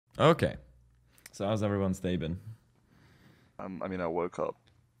Okay. So how's everyone's day been? I mean, I woke up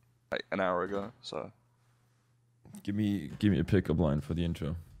like an hour ago, so. Give me a pickup line for the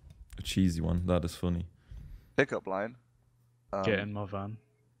intro. A cheesy one. That is funny. Pickup line. Get in my van.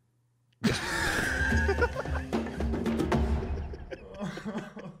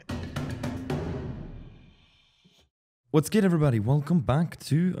 What's good, everybody? Welcome back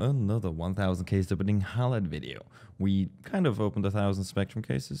to another 1000 case opening highlight video. We kind of opened 1000 Spectrum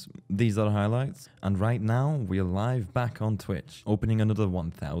cases. These are the highlights. And right now, we're live back on Twitch, opening another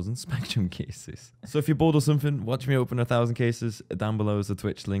 1000 Spectrum cases. So if you're bored or something, watch me open 1000 cases. Down below is the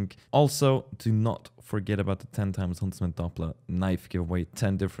Twitch link. Also, do not forget about the 10 times Huntsman Doppler knife giveaway.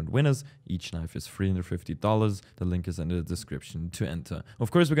 10 different winners. Each knife is $350. The link is in the description to enter. Of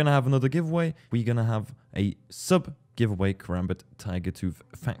course, we're going to have another giveaway. We're going to have a sub giveaway, Karambit Tiger Tooth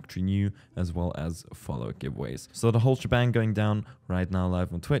Factory New, as well as follow giveaways. So the whole shebang going down right now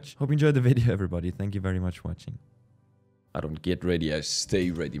live on Twitch. Hope you enjoyed the video, everybody. Thank you very much for watching. I don't get ready, I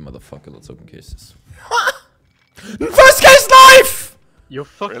stay ready, motherfucker. Let's open cases. First case knife! You're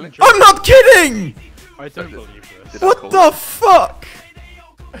fucking Really? joking. I'm not kidding! I don't believe this. What the fuck?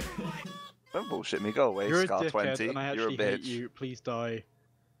 Don't bullshit me. Go away, You're a Scar dickhead 20. and I You're a actually hate bitch you. Please die.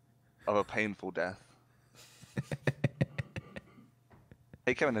 of a painful death.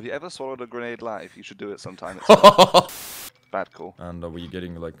 Hey Kevin, have you ever swallowed a grenade live? You should do it sometime. It's bad call. And are we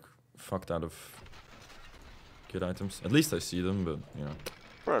getting like fucked out of good items? At least I see them, but you know.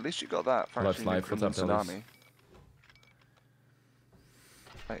 Bro, at least you got that. Factory New life, Crimson what's up, Ellis? Tsunami.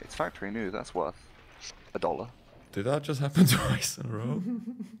 Hey, it's Factory New. That's worth $1. Did that just happen twice in a row?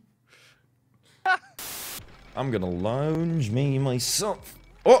 I'm gonna lounge me myself.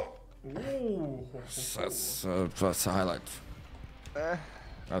 Oh! Ooh. That's a highlight.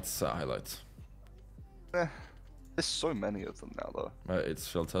 That's a highlight. There's so many of them now, though. It's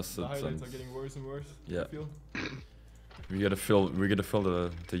field tested. The highlights And are getting worse and worse. yeah. I feel. We gotta fill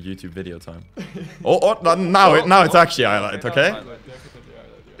the YouTube video time. now it's actually a highlight, okay? Highlight, definitely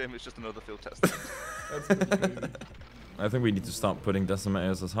highlight, yeah. Damn, it's just another field test. That's pretty crazy. I think we need to start putting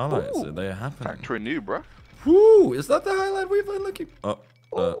decimators as highlights. Ooh. They're happening. Factory New, bro. Woo! Is that the highlight we've been looking?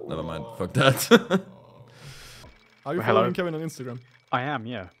 Never mind. Fuck that. Are you Hello. following Kevin on Instagram? I am,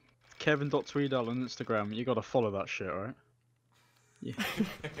 yeah. Kevin.Tweedle on Instagram. You gotta follow that shit, right? Yeah.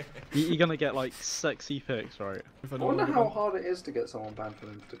 You're gonna get like sexy pics, right? If I don't wonder know how about- hard it is to get someone banned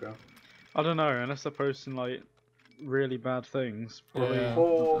from Instagram. I don't know, unless they're posting like really bad things. Probably. Yeah.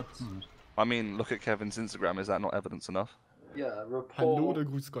 Report. I mean, look at Kevin's Instagram. Is that not evidence enough? Yeah, Hallo, report. der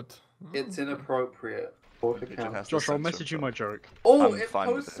Grüß Gott. It's inappropriate. Report It account. has to Josh, I'll censor message you my himself. joke. Oh, I'm it fine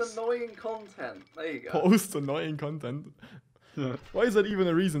with posts this. annoying content. There you go. Post annoying content. Why is that even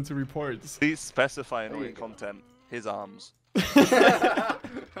a reason to report? Please specify There you annoying go. content. His arms. Did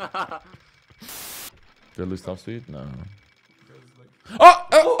I lose top speed? No. Oh!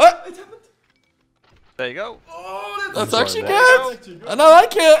 It happened. There you go. Oh, That's sorry, actually there good! And I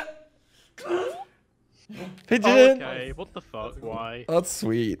like it! Pigeon! Okay, what the fuck? Why? That's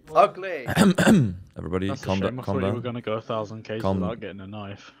sweet. ugly. Everybody, That's calm a shame. down. I Calm thought you were down. gonna go 1,000 cases Calm- without getting a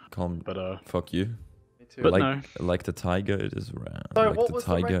knife. Calm. But Fuck you. Me too. But like, no. like the tiger, it is round. So like what the was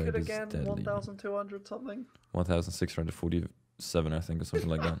the tiger, record it is again? deadly. 1,200 something? 1,647, I think, or something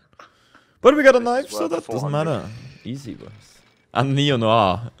like that. But we got a This knife, is so worth that doesn't 400. matter. Easy, boys. And Neo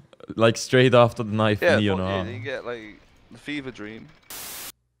Noir. Like, straight after the knife, Yeah, Neo fuck Noir. yeah, you get like the fever dream.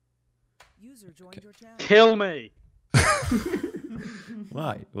 User joined your channel. Kill me!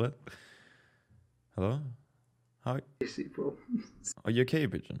 Why? What? Hello? How? Easy, bro. Are you okay,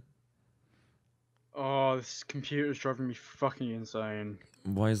 Pigeon? Oh, this computer's driving me fucking insane.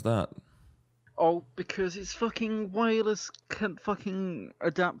 Why is that? Oh, because its fucking wireless fucking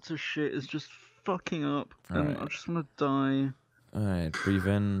adapter shit is just fucking up. And I Alright. just wanna die. Alright, breathe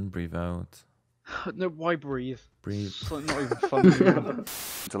in, breathe out. No, why breathe? Breathe. It's like not even fun anymore.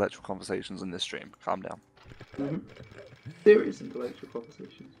 Intellectual conversations in this stream. Calm down. Serious intellectual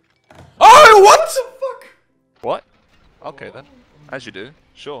conversations. Oh, what the fuck? What? Okay then. As you do.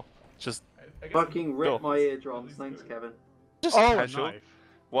 Sure. Just Fucking rip Go. my eardrums. Thanks, Kevin. Oh, a casual. knife.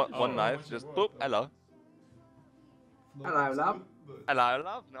 one Oh, knife. much Just as boop. well. Hello. Hello, love. Hello,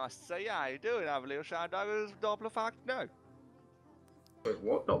 love. Nice to see you. How you doing? Have a little shadow Doppler fact? No. Wait,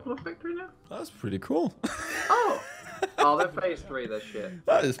 what? Doppler factory now? That's pretty cool. Oh! Oh, they're phase 3, this shit.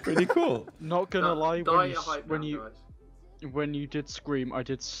 That is pretty cool. Not gonna lie, Die when you, your hype when now, you guys. when you did scream, I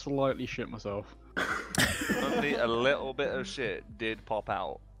did slightly shit myself. Only a little bit of shit did pop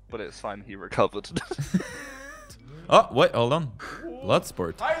out, but it's fine. He recovered. Oh, wait, hold on.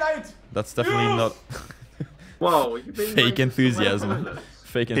 Bloodsport. Highlight! That's definitely not Whoa, you being fake racist enthusiasm. around.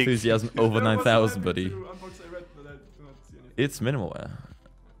 fake enthusiasm over 9,000, buddy. Unbox I read, but I do not see anything. It's minimal.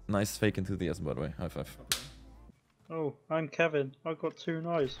 Nice fake enthusiasm, by the way. High five. Oh, I'm Kevin. I've got 2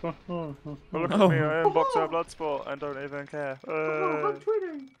 knives. Well, look at Oh. me, I unbox a blood sport and don't even care. I'm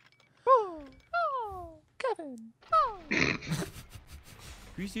tweeting.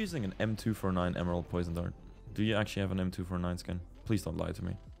 Who's using an M249 Emerald Poison Dart? Do you actually have an M249 skin? Please don't lie to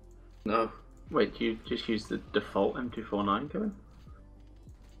me. No. Wait, you just use the default M249, Kevin?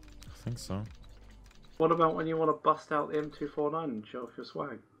 I think so. What about when you want to bust out the M249 and show off your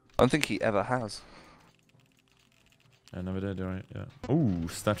swag? I don't think he ever has. I never did, right? Yeah. Ooh,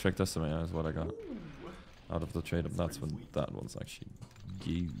 Stat Track Decimator is what I got. Out of the trade up, that's what that one's actually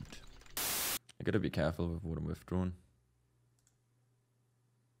good. I gotta be careful with what I'm withdrawing.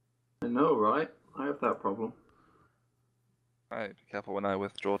 I know, right? I have that problem. Alright, be careful when I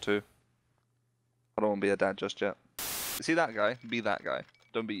withdraw too. I don't want to be a dad just yet. See that guy? Be that guy.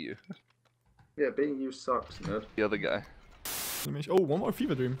 Don't be you. Yeah, being you sucks, nerd. The other guy. Oh, one more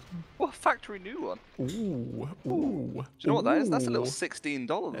Fever Dream. What a factory new one. Ooh. Do you know what that is? That's a little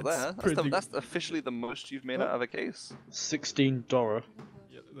 $16 there. pretty- That's officially the most you've made out of a case. $16.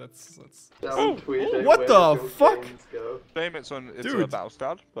 Yeah, that's. Mrtweeday, what where the did your fuck? games go? Shame it's on a Dude. battle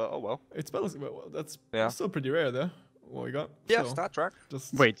stat, but oh well. It's spells. Well, that's Yeah. still pretty rare there. What we got? Yeah, So, stat track.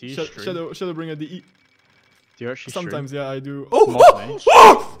 Just Wait, do you stream? Shadowbringer DE. Do you actually Sometimes, yeah, I do. Mod mage?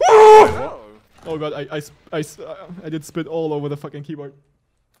 Oh, Oh god, I did spit all over the fucking keyboard.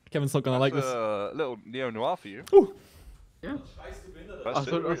 Kevin's not gonna like this. little neo noir for you. Yeah. I thought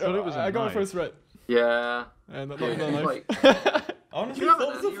it was a I got my knife. first red. Yeah. And not Yeah, knife. like, Honestly, You I haven't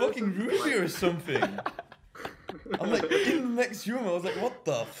thought it was a done- you fucking haven't- ruby or something. I'm like, in the next room, I was like, what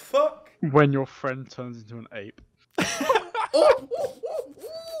the fuck? When your friend turns into an ape.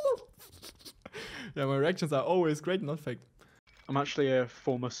 Yeah, my reactions are always great, not fake. I'm actually a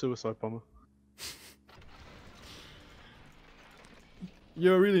former suicide bomber.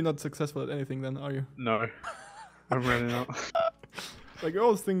 You're really not successful at anything then, are you? No. I'm really not. Like, you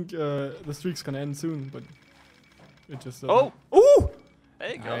always think the streak's gonna end soon, but it just Oh! Ooh!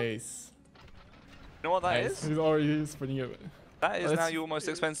 There you go. Nice. You know what that Nice. is? He's already spinning it. That is now That's- your most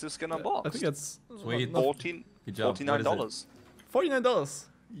expensive skin I unboxed. think that's Sweet. not- Good job. $49. $49.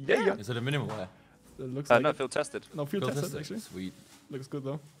 Yeah. Is it a minimal wear? It looks like No, it. field tested. No, field tested actually. Sweet. Looks good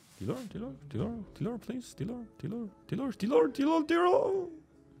though. Dealer, please. Dealer.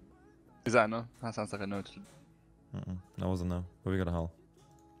 Is that a no? That sounds like a no. That wasn't no. But we got a hull.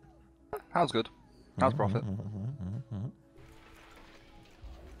 How's good? How's profit?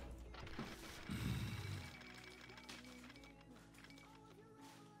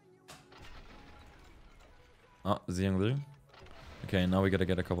 Ah, Xiang Lu. Okay, now we gotta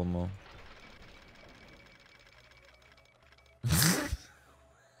get a couple more.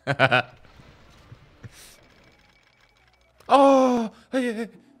 Oh! Hey!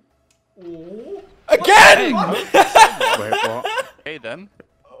 Oh. Again! Wait, what? Hey then.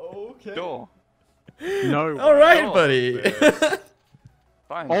 Okay. Sure. No. All right, Oh. buddy.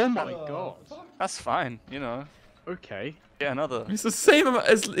 Fine. Oh my god. That's fine, you know. Okay. Get another It's the same amount.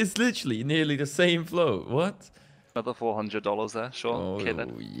 It's literally nearly the same flow. What? $400 there, sure. Oh Kill it.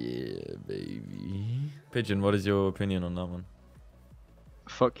 yeah, baby. Pigeon, what is your opinion on that one?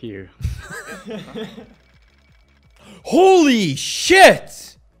 Fuck you. Holy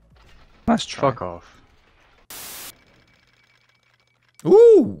shit! Nice try. Fuck off.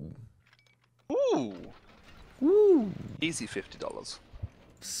 Ooh! Ooh. Ooh! Easy $50.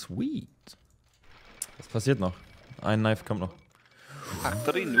 Sweet. Was passiert noch? Ein Knife kommt noch.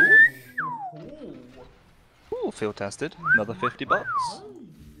 Factory new. Ooh, field tested. Another $50.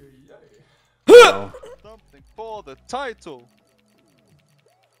 Wow. Something for the title.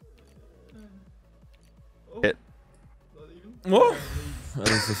 Hit. Oh! That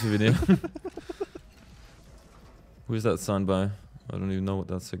is a souvenir. Who is that signed by? I don't even know what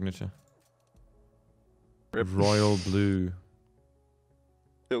that signature. Rip. Royal Blue.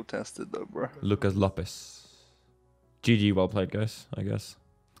 Field tested though, bro. Lucas Lopez. GG, well played, guys, I guess.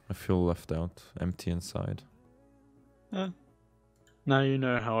 I feel left out, empty inside. Now you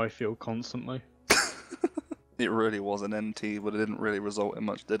know how I feel constantly. It really was an NT, but it didn't really result in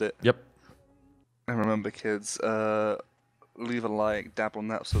much, did it? Yep. And remember, kids, leave a like, dab on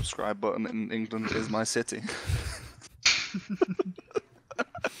that subscribe button. In England is my city.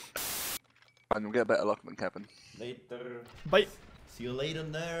 And you'll get better luck than Kevin. Later. Bye. See you later,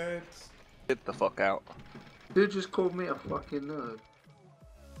 nerds. Get the fuck out. Dude just called me a fucking nerd.